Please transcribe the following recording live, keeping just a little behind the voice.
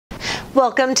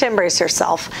Welcome to Embrace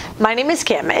Yourself. My name is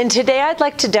Kim, and today I'd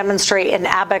like to demonstrate an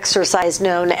ab exercise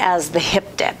known as the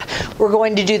hip dip. We're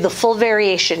going to do the full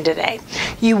variation today.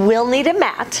 You will need a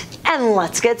mat, and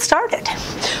let's get started.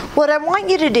 What I want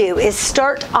you to do is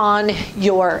start on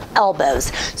your elbows.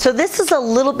 So this is a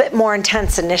little bit more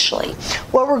intense initially.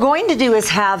 What we're going to do is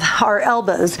have our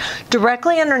elbows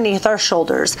directly underneath our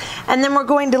shoulders, and then we're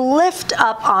going to lift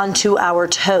up onto our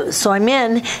toes. So I'm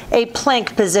in a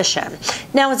plank position.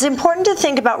 Now it's important to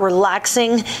think about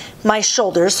relaxing my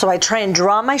shoulders, so I try and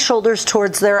draw my shoulders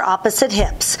towards their opposite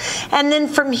hips. And then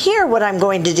from here, what I'm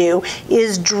going to do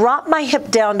is drop my hip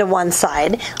down to one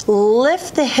side,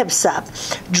 lift the hips up,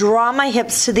 draw my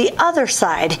hips to the other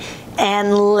side,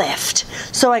 and lift.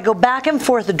 So I go back and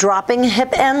forth, dropping a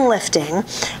hip and lifting,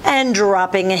 and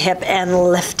dropping a hip and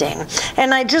lifting.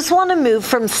 And I just want to move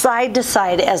from side to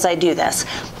side as I do this.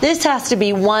 This has to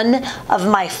be one of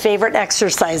my favorite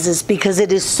exercises because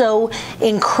it is so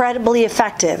incredibly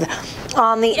effective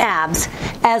on the abs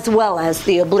as well as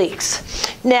the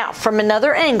obliques. Now, from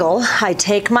another angle, I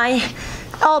take my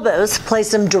elbows,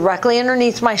 place them directly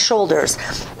underneath my shoulders.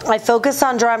 I focus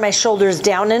on drawing my shoulders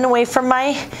down and away from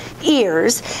my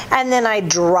ears, and then I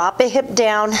drop a hip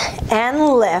down and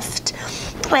lift,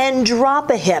 and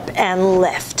drop a hip and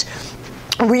lift.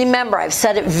 Remember, I've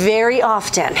said it very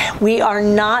often, we are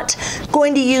not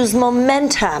going to use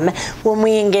momentum when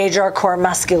we engage our core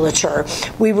musculature.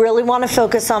 We really want to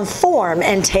focus on form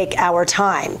and take our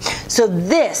time. So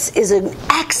this is an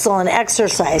excellent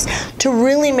exercise to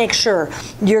really make sure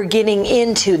you're getting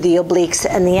into the obliques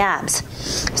and the abs.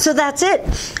 So that's it.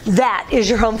 That is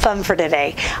your home fun for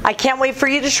today. I can't wait for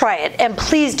you to try it, and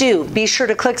please do be sure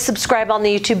to click subscribe on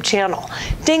the YouTube channel.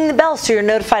 Ding the bell so you're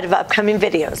notified of upcoming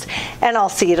videos, and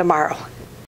I'll see you tomorrow.